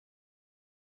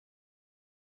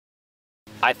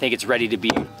I think it's ready to be,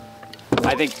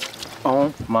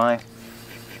 oh my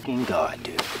fucking God,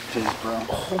 dude. Jeez, bro.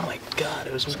 Oh my God,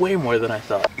 it was way more than I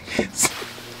thought.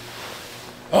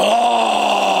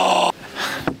 Oh!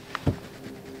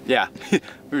 Yeah,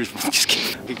 we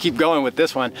keep going with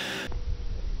this one.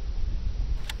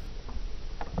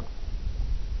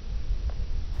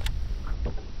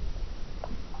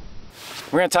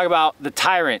 We're gonna talk about the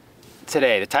Tyrant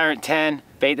today, the Tyrant 10,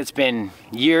 bait that's been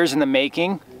years in the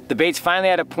making. The bait's finally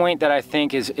at a point that I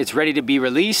think it's ready to be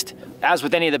released. As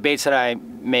with any of the baits that I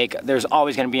make, there's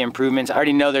always gonna be improvements. I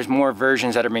already know there's more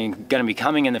versions that are gonna be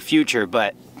coming in the future,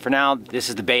 but for now, this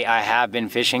is the bait I have been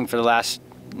fishing for the last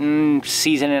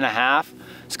season and a half.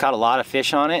 It's caught a lot of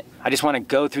fish on it. I just wanna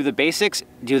go through the basics,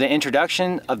 do the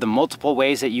introduction of the multiple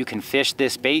ways that you can fish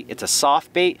this bait. It's a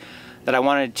soft bait that I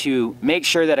wanted to make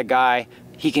sure that a guy,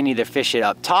 he can either fish it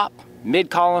up top,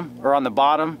 mid-column, or on the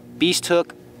bottom, beast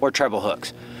hook, or treble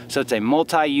hooks. So it's a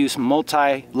multi-use,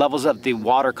 multi-levels of the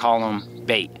water column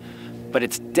bait. But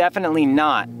it's definitely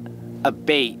not a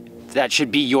bait that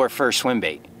should be your first swim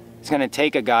bait. It's gonna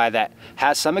take a guy that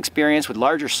has some experience with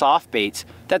larger soft baits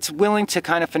that's willing to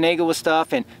kind of finagle with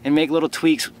stuff and make little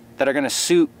tweaks that are gonna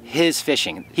suit his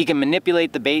fishing. He can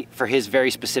manipulate the bait for his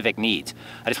very specific needs.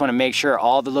 I just wanna make sure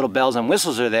all the little bells and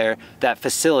whistles are there that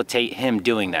facilitate him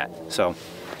doing that. So,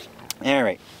 all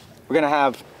right, we're gonna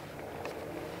have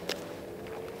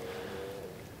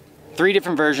 3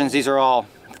 different versions. These are all,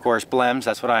 of course, blems.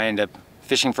 That's what I end up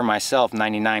fishing for myself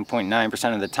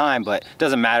 99.9% of the time, but it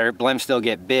doesn't matter. Blems still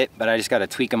get bit, but I just got to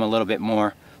tweak them a little bit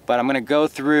more. But I'm going to go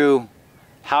through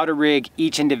how to rig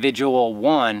each individual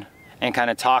one and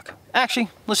kind of talk. Actually,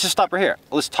 let's just stop right here.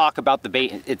 Let's talk about the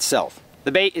bait itself.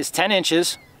 The bait is 10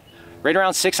 inches, right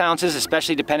around 6 ounces,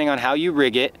 especially depending on how you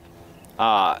rig it.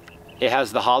 It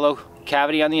has the hollow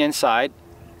cavity on the inside,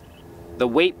 the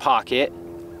weight pocket,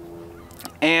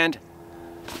 and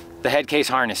the head case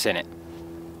harness in it.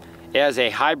 It has a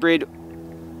hybrid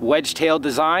wedge tail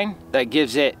design that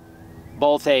gives it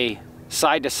both a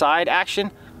side-to-side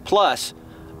action plus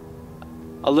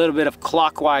a little bit of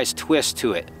clockwise twist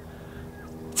to it.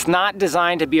 It's not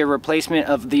designed to be a replacement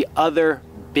of the other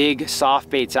big soft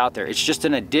baits out there. It's just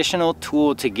an additional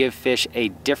tool to give fish a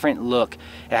different look.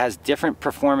 It has different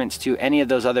performance to any of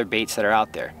those other baits that are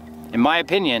out there. In my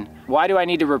opinion, why do I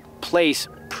need to replace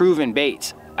proven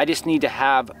baits? I just need to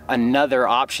have another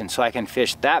option so I can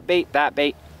fish that bait,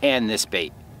 and this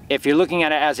bait. If you're looking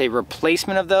at it as a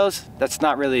replacement of those, that's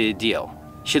not really the deal.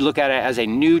 You should look at it as a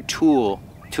new tool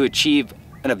to achieve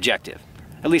an objective.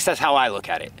 At least that's how I look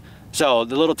at it. So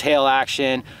the little tail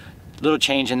action, little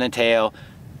change in the tail,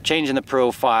 change in the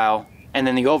profile, and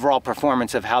then the overall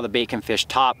performance of how the bait can fish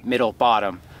top, middle,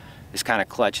 bottom is kind of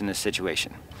clutch in this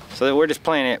situation. So we're just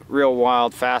playing it real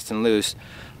wild, fast and loose,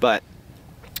 but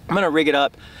I'm gonna rig it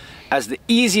up as the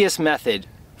easiest method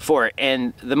for it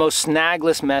and the most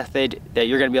snagless method that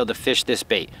you're gonna be able to fish this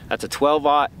bait. That's a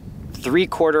 12-aught,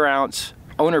 3/4 ounce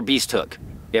owner beast hook.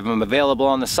 You have them available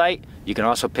on the site. You can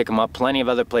also pick them up plenty of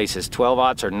other places.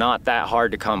 12-aughts are not that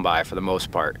hard to come by for the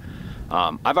most part.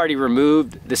 I've already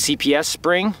removed the CPS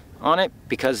spring on it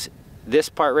because this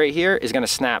part right here is gonna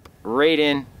snap right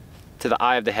in to the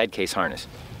eye of the head case harness.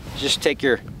 Just take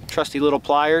your trusty little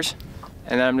pliers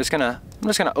and then I'm just gonna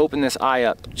open this eye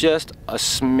up just a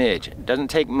smidge. It doesn't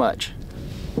take much.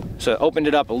 So I opened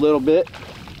it up a little bit.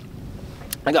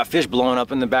 I got fish blowing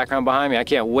up in the background behind me. I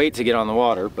can't wait to get on the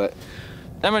water, but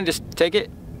I'm gonna just take it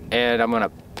and I'm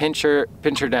gonna pinch her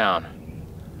down.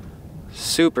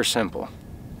 Super simple.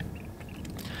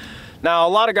 Now a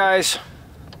lot of guys,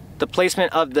 the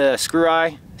placement of the screw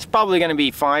eye is probably gonna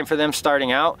be fine for them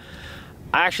starting out.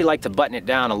 I actually like to button it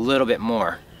down a little bit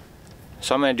more.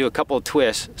 So I'm gonna do a couple of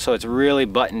twists so it's really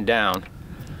buttoned down.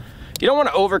 You don't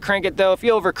wanna over crank it though. If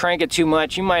you over crank it too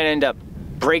much, you might end up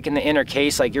breaking the inner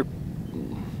case, like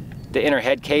the inner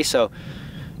head case, so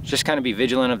just kind of be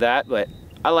vigilant of that, but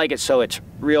I like it so it's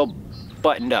real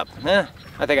buttoned up.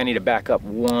 I think I need to back up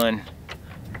one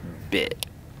bit.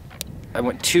 I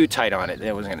went too tight on it,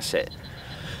 it wasn't gonna sit.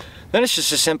 Then it's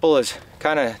just as simple as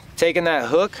kind of taking that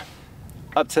hook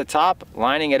up to the top,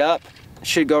 lining it up. It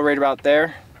should go right about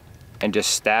there, and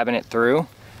just stabbing it through.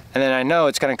 And then I know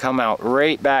it's gonna come out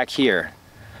right back here.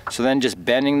 So then just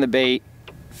bending the bait,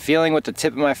 feeling with the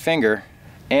tip of my finger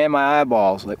and my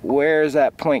eyeballs, like where is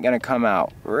that point gonna come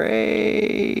out?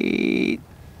 Right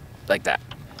like that.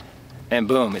 And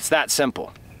boom, it's that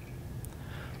simple.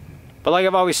 But like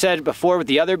I've always said before with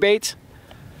the other baits,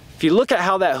 if you look at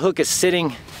how that hook is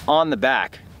sitting on the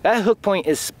back, that hook point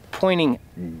is pointing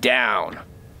down.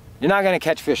 You're not gonna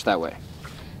catch fish that way.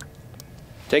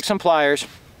 Take some pliers,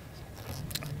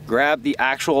 grab the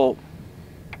actual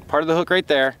part of the hook right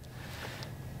there,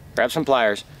 grab some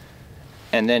pliers,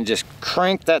 and then just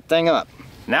crank that thing up.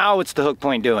 Now what's the hook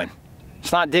point doing?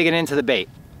 It's not digging into the bait.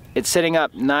 It's sitting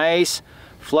up nice,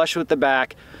 flush with the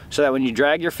back, so that when you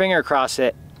drag your finger across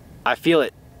it, I feel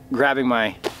it grabbing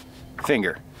my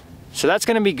finger. So that's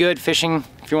gonna be good fishing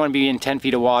if you wanna be in 10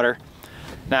 feet of water.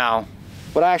 Now,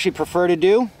 what I actually prefer to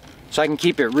do, so I can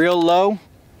keep it real low,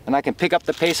 and I can pick up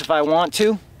the pace if I want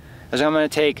to, is I'm gonna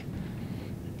take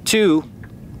 2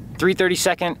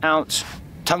 3/32 ounce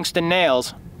tungsten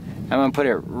nails. I'm gonna put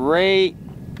it right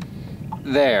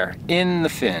there in the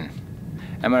fin.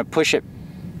 I'm gonna push it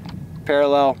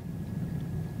parallel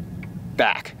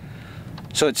back.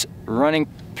 So it's running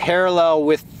parallel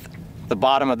with the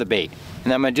bottom of the bait.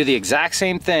 And I'm gonna do the exact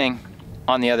same thing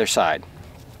on the other side.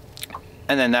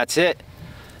 And then that's it.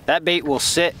 That bait will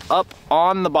sit up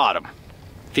on the bottom.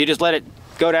 If you just let it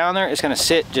go down there, it's gonna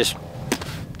sit just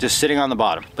sitting on the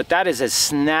bottom. But that is as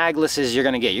snagless as you're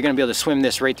gonna get. You're gonna be able to swim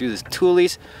this right through the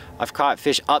toolies. I've caught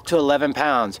fish up to 11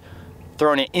 pounds,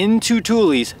 throwing it into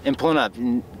toolies and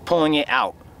pulling it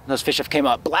out. Those fish have came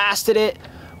up, blasted it,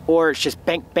 or it's just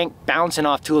bank bouncing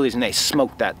off toolies and they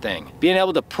smoked that thing. Being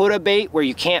able to put a bait where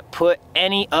you can't put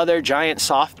any other giant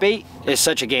soft bait is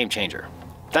such a game changer.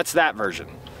 That's that version.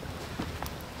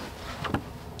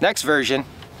 Next version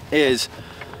is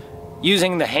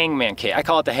using the hangman kit. I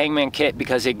call it the hangman kit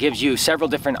because it gives you several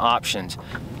different options.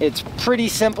 It's pretty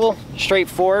simple,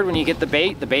 straightforward. When you get the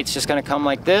bait's just gonna come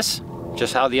like this,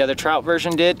 just how the other trout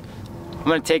version did. I'm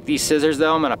gonna take these scissors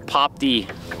though, I'm gonna pop the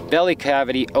belly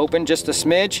cavity open just a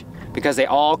smidge because they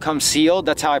all come sealed.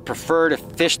 That's how I prefer to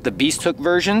fish the beast hook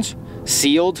versions,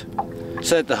 sealed,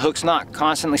 so that the hook's not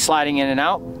constantly sliding in and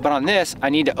out. But on this,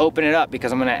 I need to open it up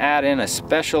because I'm gonna add in a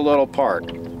special little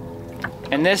part.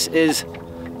 And this is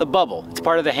the bubble. It's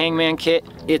part of the hangman kit.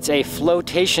 It's a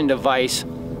flotation device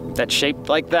that's shaped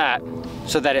like that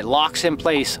so that it locks in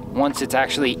place once it's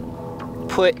actually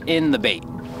put in the bait.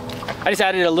 I just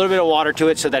added a little bit of water to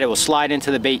it so that it will slide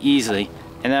into the bait easily.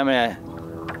 And then I'm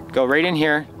gonna go right in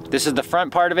here. This is the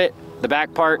front part of it, the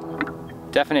back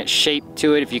part, definite shape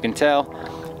to it if you can tell.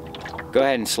 Go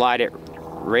ahead and slide it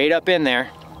right up in there.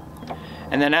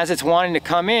 And then as it's wanting to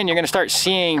come in, you're gonna start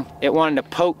seeing it wanting to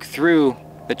poke through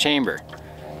the chamber.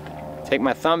 Take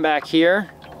my thumb back here,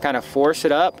 kind of force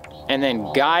it up, and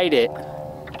then guide it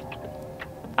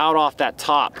out off that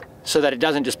top so that it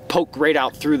doesn't just poke right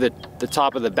out through the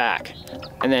top of the back.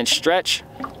 And then stretch,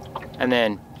 and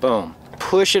then boom.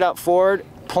 Push it up forward,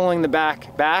 pulling the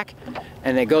back,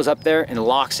 and it goes up there and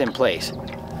locks in place.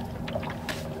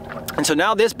 And so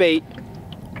now this bait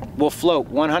will float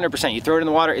 100%. You throw it in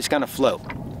the water, it's gonna float.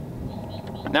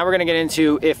 Now we're gonna get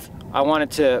into if I want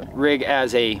it to rig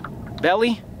as a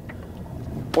belly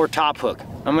or top hook.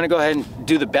 I'm gonna go ahead and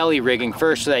do the belly rigging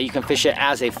first so that you can fish it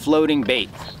as a floating bait.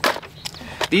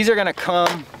 These are gonna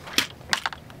come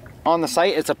on the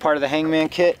site. It's a part of the hangman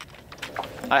kit.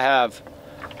 I have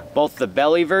both the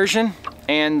belly version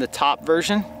and the top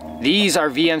version. These are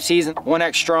VMCs,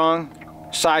 1X strong,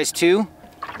 size 2.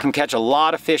 Can catch a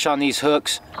lot of fish on these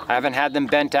hooks. I haven't had them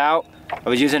bent out. I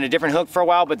was using a different hook for a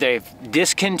while, but they've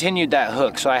discontinued that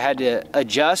hook, so I had to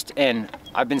adjust, and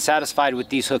I've been satisfied with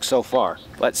these hooks so far.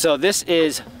 But so this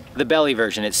is the belly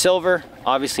version. It's silver,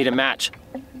 obviously to match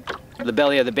the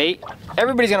belly of the bait.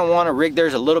 Everybody's gonna wanna rig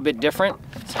theirs a little bit different.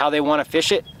 It's how they wanna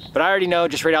fish it. But I already know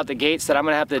just right out the gates that I'm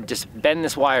gonna have to just bend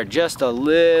this wire just a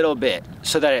little bit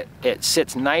so that it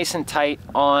sits nice and tight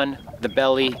on the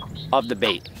belly of the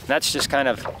bait. That's just kind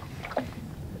of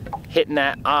hitting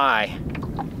that eye,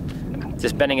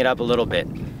 just bending it up a little bit.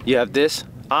 You have this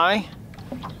eye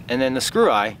and then the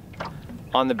screw eye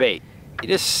on the bait. You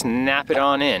just snap it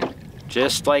on in,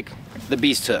 just like the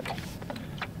beast hook.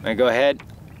 I'm gonna go ahead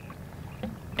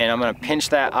and I'm gonna pinch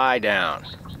that eye down,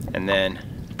 and then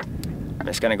I'm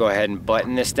just gonna go ahead and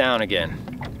button this down again,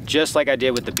 just like I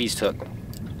did with the beast hook.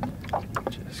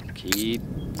 Just keep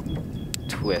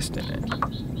twisting it.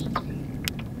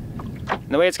 And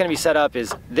the way it's gonna be set up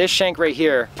is this shank right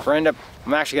here,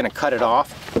 I'm actually gonna cut it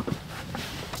off,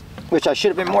 which I should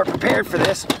have been more prepared for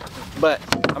this, but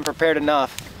I'm prepared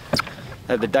enough.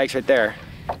 I have the dikes right there.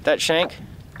 That shank,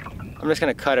 I'm just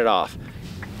gonna cut it off.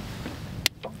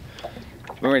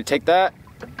 We're gonna take that,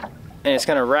 and it's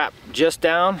gonna wrap just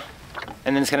down,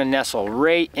 and then it's gonna nestle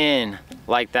right in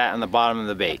like that on the bottom of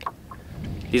the bait.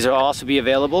 These will also be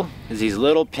available as these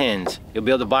little pins. You'll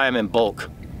be able to buy them in bulk.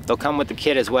 They'll come with the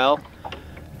kit as well.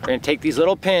 We're gonna take these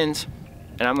little pins,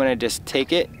 and I'm gonna just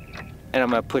take it, and I'm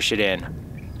gonna push it in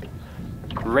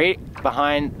right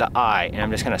behind the eye, and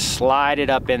I'm just gonna slide it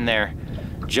up in there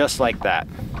just like that.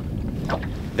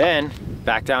 Then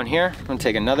back down here, I'm gonna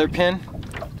take another pin,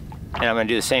 And I'm gonna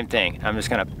do the same thing. I'm just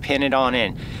gonna pin it on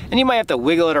in. And you might have to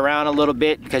wiggle it around a little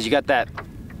bit because you got that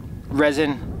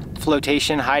resin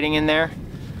flotation hiding in there.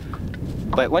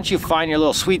 But once you find your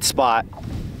little sweet spot,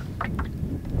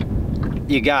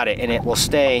 you got it, and it will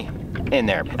stay in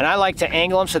there. And I like to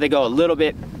angle them so they go a little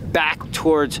bit back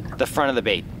towards the front of the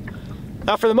bait.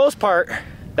 Now for the most part,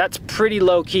 that's pretty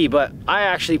low key, but I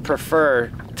actually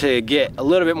prefer to get a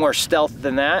little bit more stealth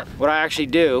than that. What I actually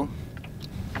do,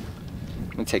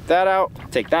 let me take that out,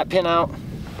 take that pin out,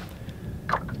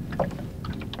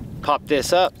 pop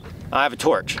this up. I have a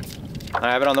torch.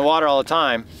 I have it on the water all the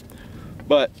time,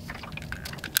 but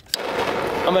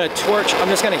I'm gonna torch, I'm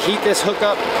just gonna heat this hook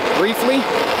up briefly.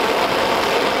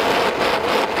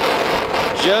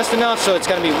 Just enough so it's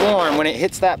gonna be warm. When it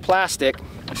hits that plastic,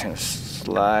 I'm just gonna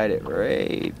slide it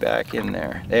right back in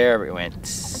there. There we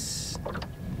went.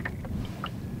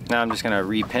 Now I'm just gonna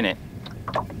repin it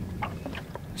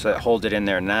so it holds it in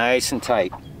there nice and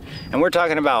tight. And we're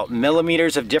talking about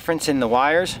millimeters of difference in the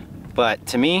wires, but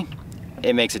to me,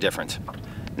 it makes a difference.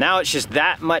 Now it's just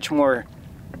that much more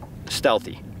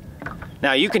stealthy.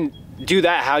 Now you can do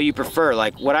that how you prefer.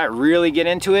 Like when I really get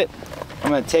into it,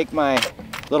 I'm gonna take my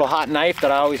little hot knife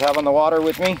that I always have on the water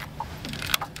with me.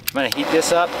 I'm gonna heat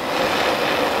this up,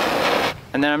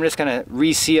 and then I'm just gonna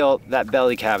reseal that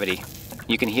belly cavity.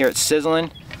 You can hear it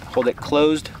sizzling. Hold it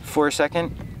closed for a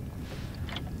second.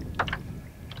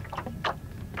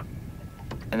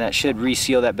 And that should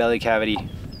reseal that belly cavity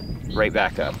right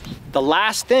back up. The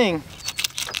last thing,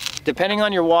 depending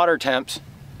on your water temps,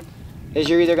 is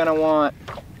you're either gonna want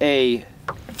a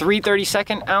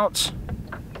 3/32 ounce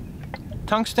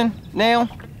tungsten nail,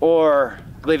 or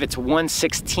I believe it's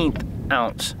 1/16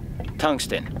 ounce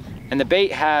tungsten. And the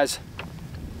bait has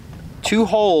 2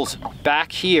 holes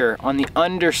back here on the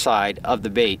underside of the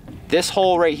bait. This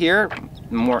hole right here,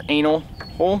 the more anal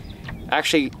hole,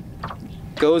 actually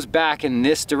goes back in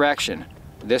this direction.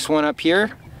 This one up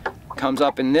here comes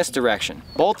up in this direction.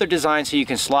 Both are designed so you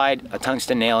can slide a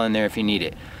tungsten nail in there if you need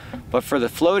it. But for the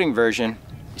floating version,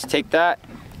 just take that,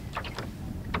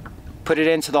 put it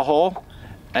into the hole,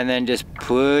 and then just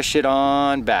push it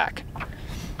on back.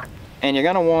 And you're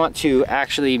gonna want to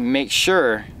actually make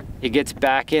sure it gets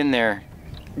back in there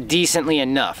decently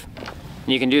enough.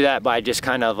 You can do that by just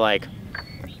kind of like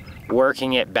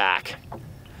working it back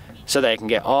so that it can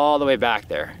get all the way back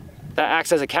there. That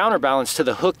acts as a counterbalance to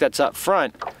the hook that's up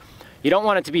front. You don't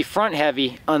want it to be front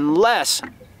heavy unless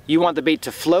you want the bait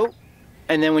to float,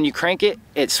 and then when you crank it,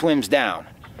 it swims down.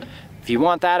 If you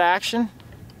want that action,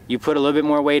 you put a little bit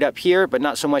more weight up here, but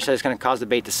not so much that it's gonna cause the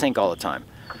bait to sink all the time.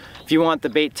 If you want the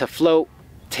bait to float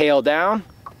tail down,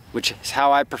 which is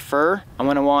how I prefer, I'm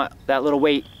gonna want that little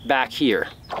weight back here.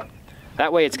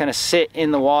 That way it's gonna sit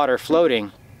in the water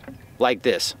floating like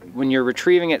this. When you're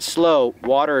retrieving it slow,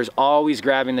 water is always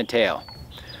grabbing the tail.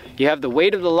 You have the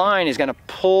weight of the line is gonna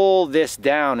pull this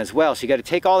down as well, so you gotta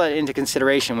take all that into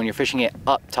consideration when you're fishing it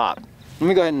up top. Let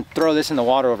me go ahead and throw this in the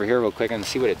water over here real quick and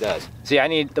see what it does. See, I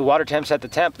need the water temps at the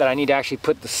temp that I need to actually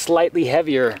put the slightly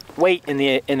heavier weight in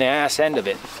the ass end of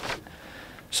it.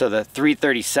 So the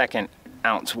 3/32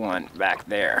 ounce one back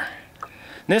there.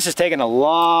 And this has taken a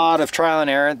lot of trial and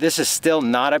error. This is still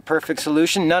not a perfect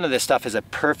solution. None of this stuff is a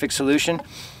perfect solution,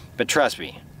 but trust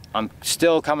me, I'm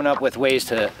still coming up with ways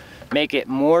to make it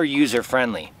more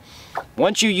user-friendly.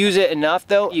 Once you use it enough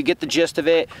though, you get the gist of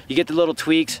it, you get the little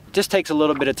tweaks. It just takes a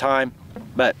little bit of time.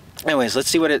 But anyways, let's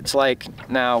see what it's like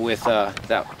now with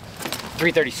that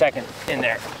 3/32 in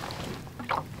there.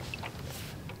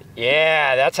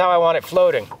 Yeah, that's how I want it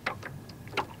floating.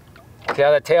 See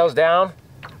how that tail's down?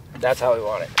 That's how we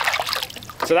want it.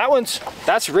 So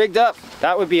that's rigged up.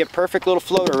 That would be a perfect little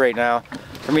floater right now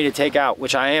for me to take out,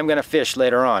 which I am gonna fish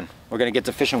later on. We're gonna get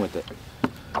to fishing with it.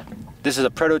 This is a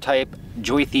prototype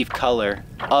Joy Thief color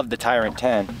of the Tyrant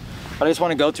 10. But I just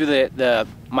wanna go through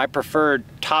my preferred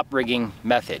top rigging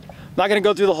method. I'm not gonna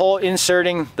go through the whole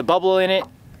inserting the bubble in it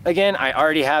again. I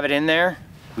already have it in there.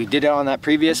 We did it on that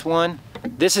previous one.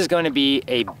 This is going to be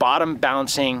a bottom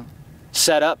bouncing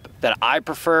setup that I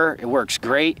prefer. It works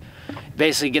great.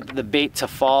 Basically get the bait to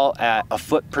fall at a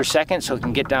foot per second so it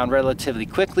can get down relatively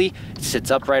quickly. It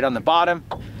sits upright on the bottom.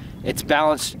 It's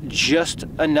balanced just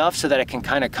enough so that it can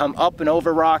kind of come up and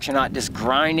over rocks. You're not just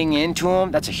grinding into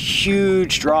them. That's a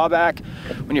huge drawback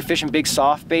when you're fishing big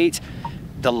soft baits.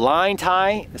 The line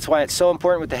tie, that's why it's so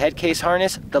important with the head case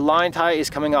harness. The line tie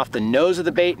is coming off the nose of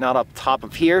the bait, not up top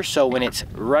of here. So when it's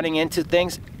running into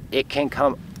things, it can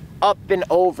come up and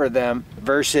over them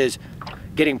versus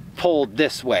getting pulled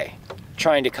this way,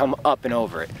 trying to come up and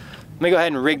over it. Let me go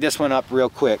ahead and rig this one up real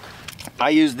quick.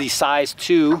 I use the size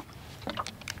 2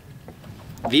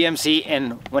 VMC,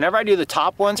 and whenever I do the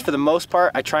top ones, for the most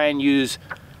part, I try and use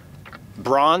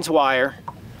bronze wire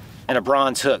and a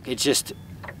bronze hook. It just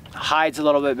hides a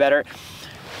little bit better.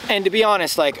 And to be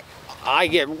honest, like, I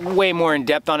get way more in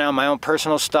depth on it on my own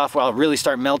personal stuff where I'll really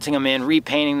start melting them in,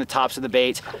 repainting the tops of the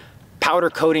baits,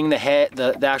 powder coating the head,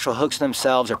 the actual hooks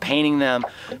themselves, or painting them,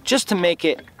 just to make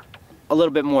it a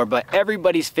little bit more. But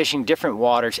everybody's fishing different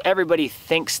waters. Everybody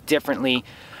thinks differently.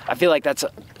 I feel like that's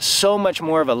so much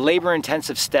more of a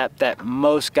labor-intensive step that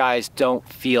most guys don't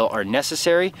feel are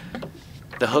necessary.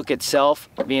 The hook itself,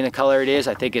 being the color it is,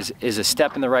 I think is a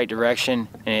step in the right direction,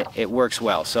 and it works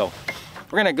well. So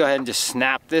we're gonna go ahead and just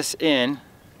snap this in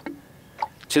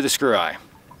to the screw eye.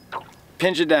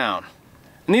 Pinch it down.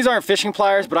 And these aren't fishing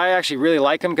pliers, but I actually really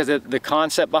like them because of the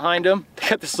concept behind them. They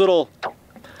got this little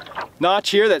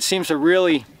notch here that seems to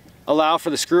really allow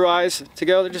for the screw eyes to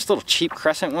go. They're just little cheap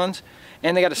crescent ones.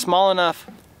 And they got a small enough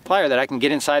plier that I can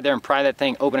get inside there and pry that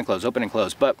thing open and close, open and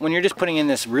close. But when you're just putting in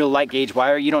this real light gauge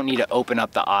wire, you don't need to open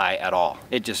up the eye at all.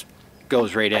 It just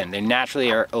goes right in. They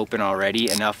naturally are open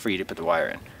already, enough for you to put the wire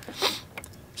in.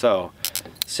 So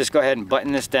let's just go ahead and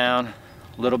button this down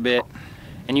a little bit.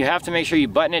 And you have to make sure you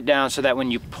button it down so that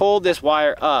when you pull this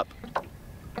wire up,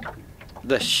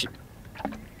 the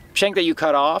shank that you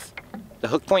cut off, the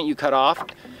hook point you cut off,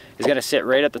 is gonna sit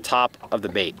right at the top of the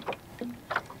bait.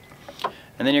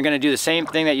 And then you're gonna do the same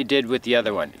thing that you did with the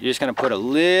other one. You're just gonna put a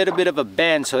little bit of a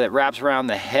bend so that it wraps around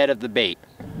the head of the bait.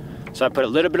 So I put a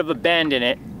little bit of a bend in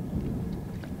it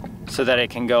so that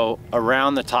it can go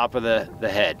around the top of the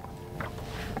head.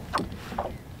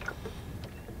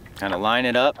 Kind of line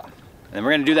it up. And then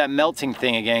we're gonna do that melting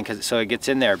thing again so it gets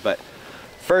in there. But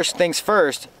first things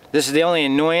first, this is the only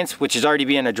annoyance which is already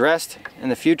being addressed in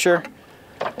the future,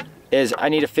 is I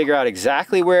need to figure out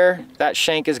exactly where that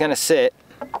shank is gonna sit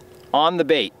on the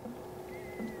bait.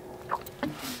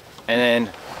 And then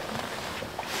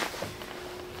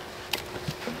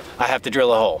I have to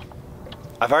drill a hole.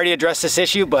 I've already addressed this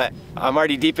issue, but I'm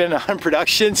already deep in on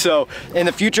production, so in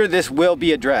the future this will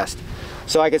be addressed.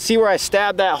 So I can see where I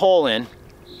stabbed that hole in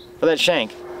for that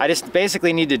shank. I just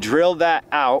basically need to drill that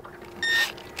out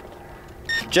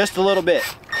just a little bit.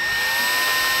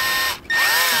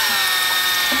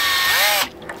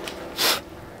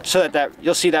 So that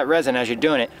you'll see that resin as you're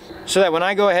doing it. So that when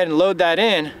I go ahead and load that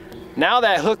in, now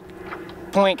that hook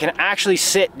point can actually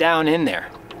sit down in there.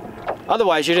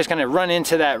 Otherwise, you're just gonna run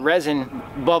into that resin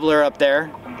bubbler up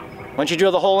there. Once you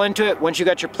drill the hole into it, once you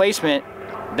got your placement,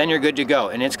 then you're good to go.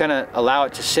 And it's gonna allow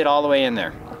it to sit all the way in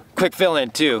there. Quick fill in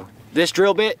too. This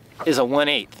drill bit is a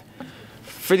 1/8.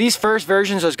 For these first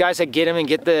versions, those guys that get them and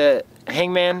get the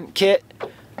Hangman kit,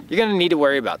 you're gonna need to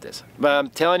worry about this. But I'm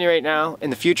telling you right now, in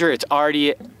the future, it's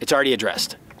already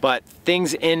addressed. But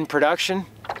things in production,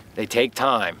 they take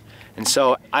time. And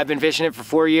so I've been fishing it for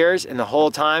 4 years, and the whole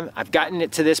time I've gotten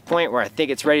it to this point where I think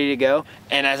it's ready to go.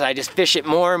 And as I just fish it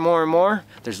more and more and more,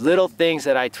 there's little things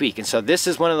that I tweak. And so this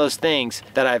is one of those things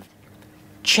that I've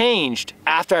changed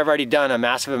after I've already done a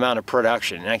massive amount of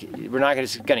production. And we're not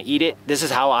just gonna eat it. This is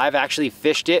how I've actually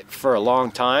fished it for a long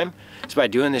time. It's by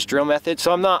doing this drill method.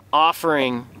 So I'm not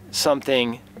offering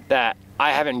something that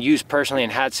I haven't used personally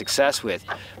and had success with,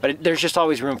 but there's just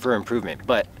always room for improvement.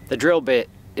 But the drill bit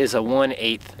is a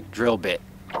 1/8 drill bit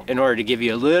in order to give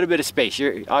you a little bit of space.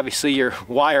 Obviously your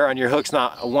wire on your hook's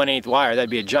not a 1/8 wire, that'd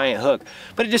be a giant hook,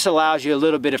 but it just allows you a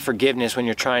little bit of forgiveness when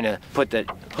you're trying to put the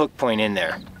hook point in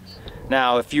there.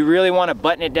 Now, if you really want to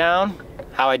button it down,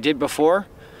 how I did before,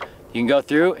 you can go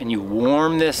through and you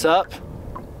warm this up,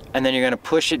 and then you're gonna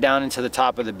push it down into the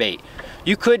top of the bait.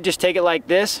 You could just take it like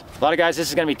this. A lot of guys, this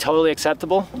is gonna be totally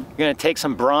acceptable. You're gonna take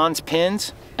some bronze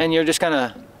pins and you're just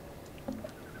gonna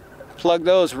plug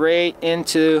those right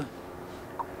into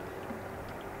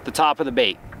the top of the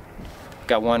bait.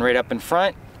 Got one right up in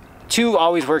front. 2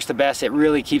 always works the best. It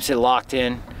really keeps it locked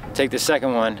in. Take the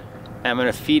second one and I'm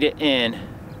gonna feed it in.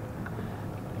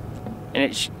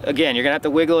 And again, you're gonna have to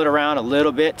wiggle it around a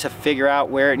little bit to figure out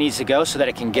where it needs to go so that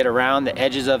it can get around the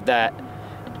edges of that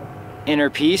inner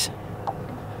piece.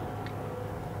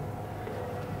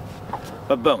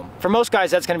 But boom. For most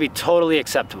guys, that's gonna be totally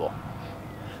acceptable.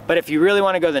 But if you really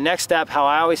wanna go the next step, how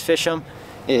I always fish them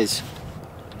is,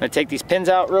 I'm gonna take these pins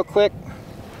out real quick.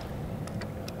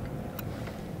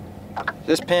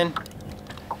 This pin,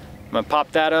 I'm gonna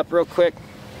pop that up real quick.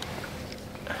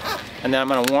 And then I'm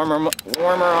gonna warm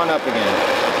her on up again.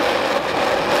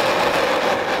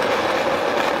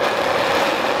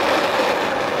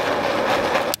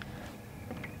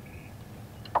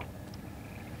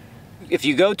 If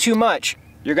you go too much,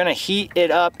 you're gonna heat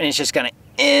it up and it's just gonna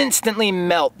instantly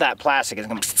melt that plastic. It's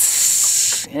gonna,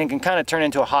 and it can kind of turn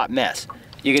into a hot mess.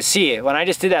 you can see it. When I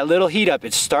just did that little heat up,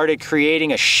 it started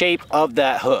creating a shape of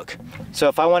that hook. So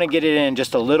if I want to get it in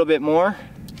just a little bit more,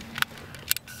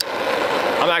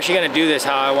 I'm actually going to do this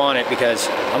how I want it because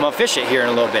I'm going to fish it here in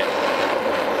a little bit.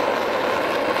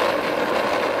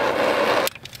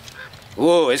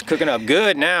 Whoa, it's cooking up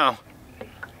good now.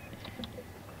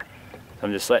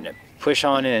 I'm just letting it push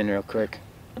on in real quick.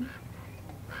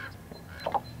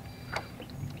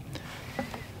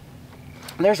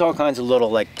 And there's all kinds of little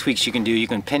like tweaks you can do. You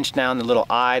can pinch down the little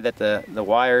eye that the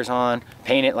wire's on,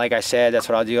 paint it like I said. That's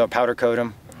what I'll do. I'll powder coat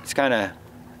them. It's kind of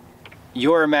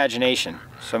your imagination.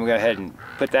 So I'm going to go ahead and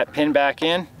put that pin back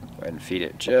in. Go ahead and feed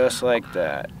it just like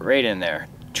that, right in there.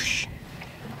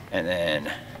 And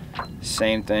then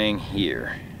same thing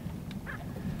here.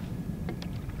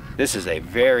 This is a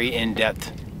very in-depth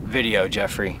video,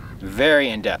 Jeffrey. Very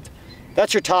in-depth.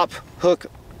 That's your top hook,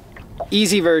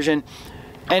 easy version.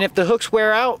 And if the hooks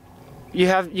wear out, you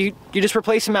just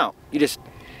replace them out. You just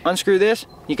unscrew this,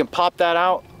 you can pop that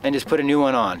out and just put a new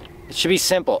one on. It should be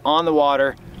simple, on the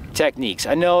water techniques.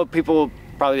 I know people will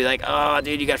probably be like, oh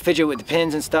dude, you got to fidget with the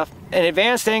pins and stuff. An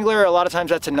advanced angler, a lot of times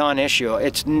that's a non-issue.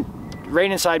 It's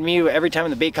right inside me. Every time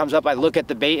the bait comes up, I look at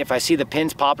the bait. If I see the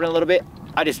pins popping a little bit,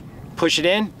 I just push it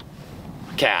in,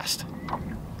 cast.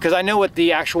 Because I know what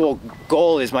the actual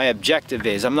goal is, my objective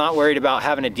is. I'm not worried about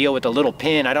having to deal with a little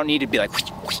pin. I don't need to be like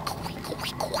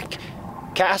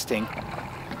casting.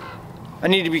 I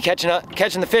need to be catching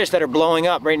the fish that are blowing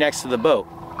up right next to the boat.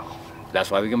 That's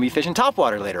why we're gonna be fishing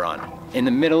topwater later on, in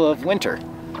the middle of winter,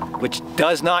 which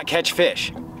does not catch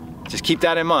fish. Just keep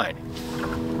that in mind.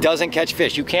 Doesn't catch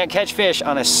fish. You can't catch fish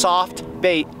on a soft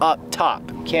bait up top.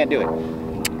 Can't do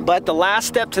it. But the last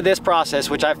step to this process,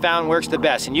 which I found works the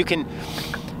best, and you can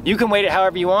weight it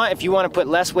however you want. If you want to put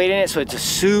less weight in it so it's a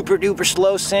super duper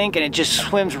slow sink and it just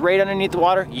swims right underneath the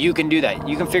water, you can do that.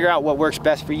 You can figure out what works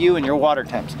best for you and your water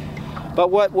temps. But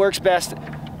what works best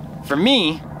for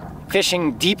me,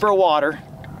 fishing deeper water,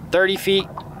 30 feet,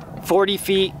 40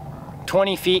 feet,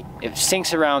 20 feet, it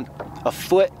sinks around a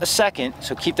foot a second,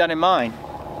 so keep that in mind,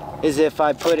 is if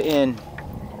I put in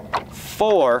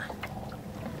 4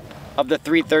 of the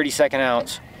 3 32nd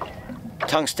ounce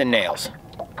tungsten nails.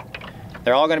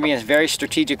 They're all going to be in very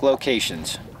strategic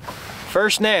locations.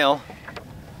 First nail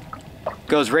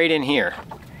goes right in here.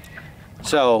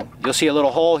 So you'll see a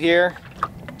little hole here.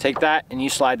 Take that and you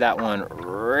slide that one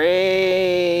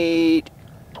right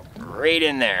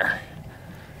in there.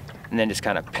 And then just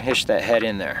kind of push that head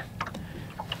in there.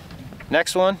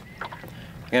 Next one,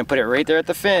 you're going to put it right there at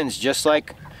the fins, just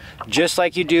like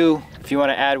you do if you want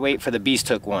to add weight for the beast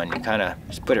hook one. You kind of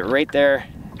just put it right there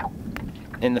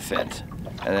in the fins.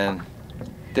 And then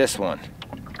this one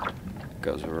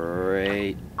goes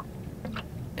right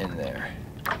in there.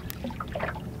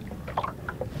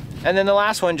 And then the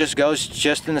last one just goes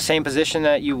just in the same position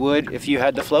that you would if you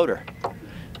had the floater.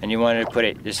 And you wanted to put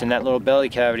it just in that little belly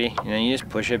cavity, and then you just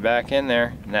push it back in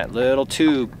there, in that little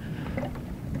tube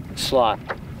slot.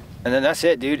 And then that's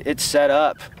it, dude. It's set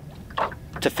up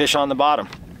to fish on the bottom.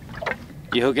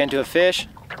 You hook into a fish,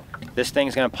 this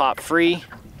thing's gonna pop free.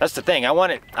 That's the thing, I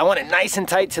want it nice and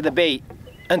tight to the bait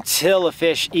until a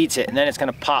fish eats it, and then it's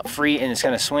gonna pop free and it's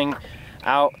gonna swing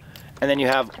out, and then you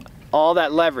have all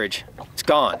that leverage, it's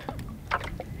gone.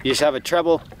 You just have a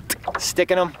treble,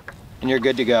 sticking them, and you're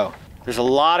good to go. There's a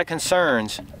lot of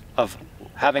concerns of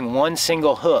having one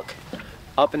single hook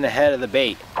up in the head of the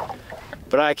bait,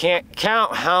 but I can't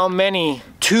count how many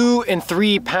 2 and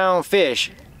 3 pound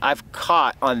fish I've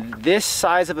caught on this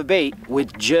size of a bait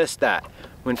with just that.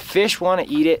 When fish want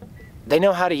to eat it, they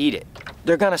know how to eat it.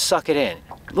 They're gonna suck it in.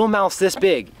 Little mouths this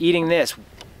big, eating this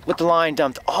with the line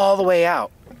dumped all the way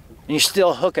out, and you're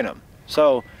still hooking them.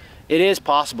 So it is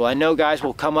possible. I know guys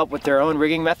will come up with their own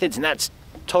rigging methods, and that's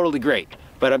totally great.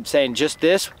 But I'm saying just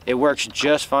this, it works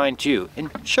just fine too. And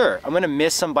sure, I'm gonna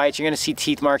miss some bites. You're gonna see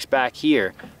teeth marks back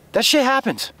here. That shit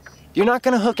happens. You're not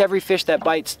gonna hook every fish that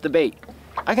bites the bait.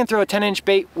 I can throw a 10-inch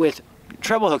bait with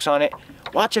treble hooks on it,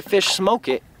 watch a fish smoke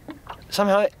it,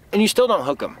 somehow, and you still don't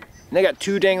hook them. And they got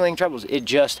 2 dangling trebles. It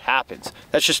just happens.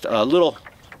 That's just a little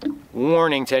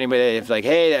warning to anybody if like,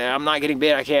 hey, I'm not getting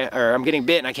bit, I can't, or I'm getting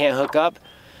bit and I can't hook up.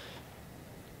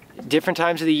 Different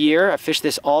times of the year, I fish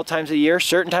this all times of the year.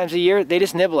 Certain times of the year, they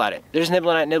just nibble at it. They're just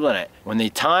nibbling at it. When the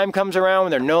time comes around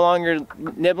when they're no longer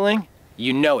nibbling,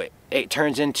 you know it. It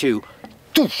turns into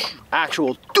doosh,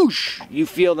 actual doosh. You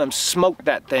feel them smoke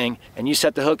that thing, and you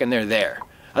set the hook, and they're there.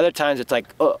 Other times it's like,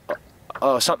 oh,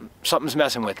 something's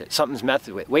messing with it. Something's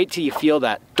messing with it. Wait till you feel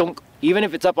that dunk. Even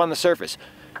if it's up on the surface,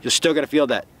 you're still gonna feel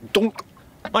that dunk.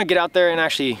 I want to get out there and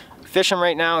actually fish them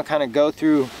right now and kind of go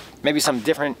through maybe some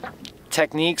different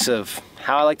techniques of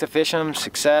how I like to fish them,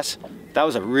 success. That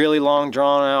was a really long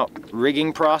drawn out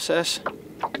rigging process.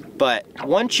 But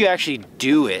once you actually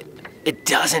do it, it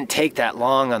doesn't take that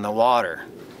long on the water.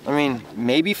 I mean,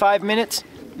 maybe 5 minutes.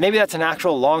 Maybe that's an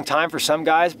actual long time for some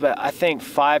guys, but I think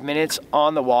 5 minutes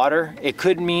on the water, it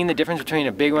could mean the difference between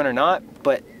a big one or not,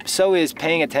 but so is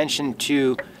paying attention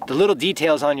to the little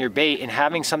details on your bait and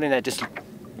having something that just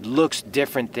looks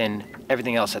different than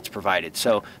everything else that's provided.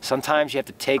 So sometimes you have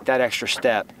to take that extra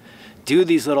step, do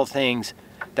these little things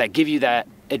that give you that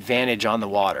advantage on the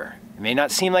water. It may not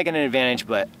seem like an advantage,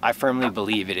 but I firmly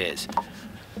believe it is.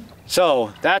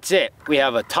 So that's it. We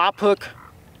have a top hook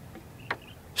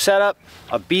setup,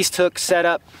 a beast hook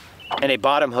setup, and a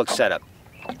bottom hook setup.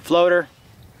 Floater,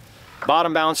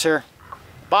 bottom bouncer,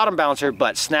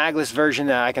 but snagless version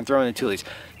that I can throw in the toolies.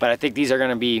 But I think these are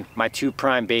gonna be my 2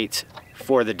 prime baits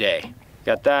for the day.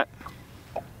 Got that?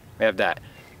 We have that.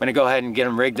 I'm gonna go ahead and get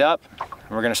them rigged up, and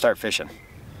we're gonna start fishing.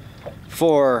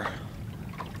 For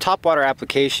topwater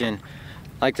application,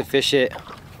 I like to fish it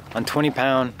on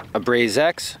 20-pound Abrase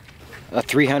X, a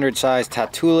 300 size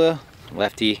Tatula,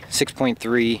 lefty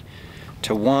 6.3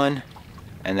 to 1,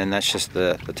 and then that's just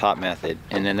the top method.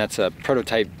 And then that's a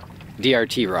prototype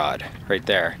DRT rod right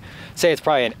there. Say it's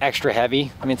probably an extra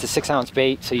heavy. I mean, it's a 6-ounce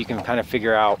bait, so you can kind of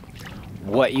figure out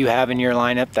what you have in your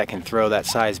lineup that can throw that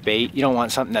size bait. You don't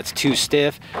want something that's too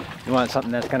stiff. You want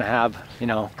something that's gonna have, you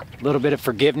know, a little bit of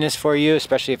forgiveness for you,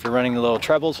 especially if you're running the little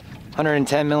trebles.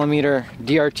 110 millimeter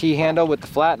DRT handle with the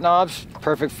flat knobs,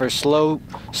 perfect for slow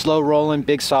rolling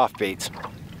big soft baits.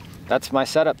 That's my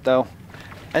setup though.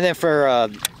 And then for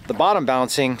the bottom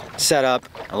bouncing setup,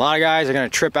 a lot of guys are gonna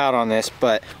trip out on this,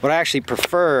 but what I actually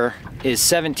prefer is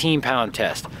 17-pound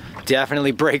test.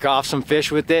 Definitely break off some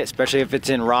fish with it, especially if it's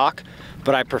in rock,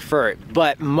 but I prefer it.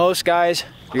 But most guys,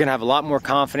 you're gonna have a lot more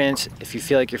confidence if you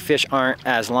feel like your fish aren't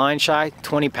as line shy.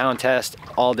 20-pound test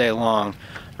all day long,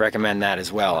 recommend that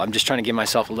as well. I'm just trying to give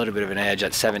myself a little bit of an edge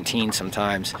at 17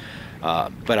 sometimes,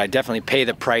 but I definitely pay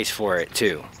the price for it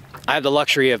too. I have the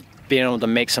luxury of being able to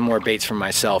make some more baits for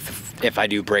myself if I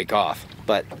do break off.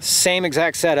 But same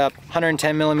exact setup,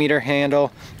 110 millimeter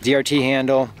handle, DRT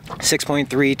handle, 6.3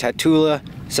 Tatula,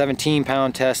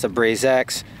 17-pound test of Abrase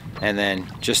X, and then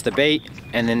just the bait,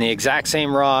 and then the exact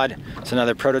same rod. It's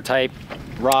another prototype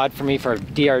rod for me for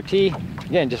DRT.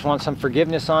 Again, just want some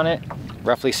forgiveness on it,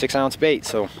 roughly 6-ounce bait.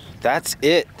 So that's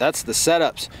it, that's the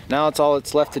setups. Now it's all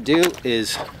that's left to do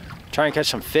is try and catch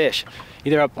some fish,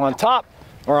 either up on top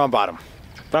or on bottom.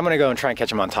 But I'm gonna go and try and catch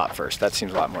them on top first. That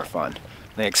seems a lot more fun.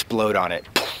 They explode on it.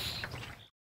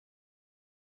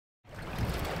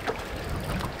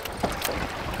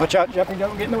 Watch out, Jeffrey,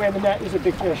 don't get in the way of the net. There's a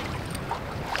big fish.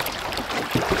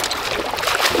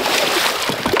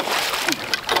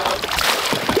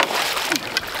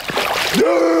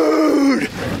 Dude!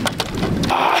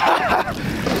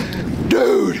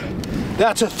 Dude!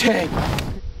 That's a tank.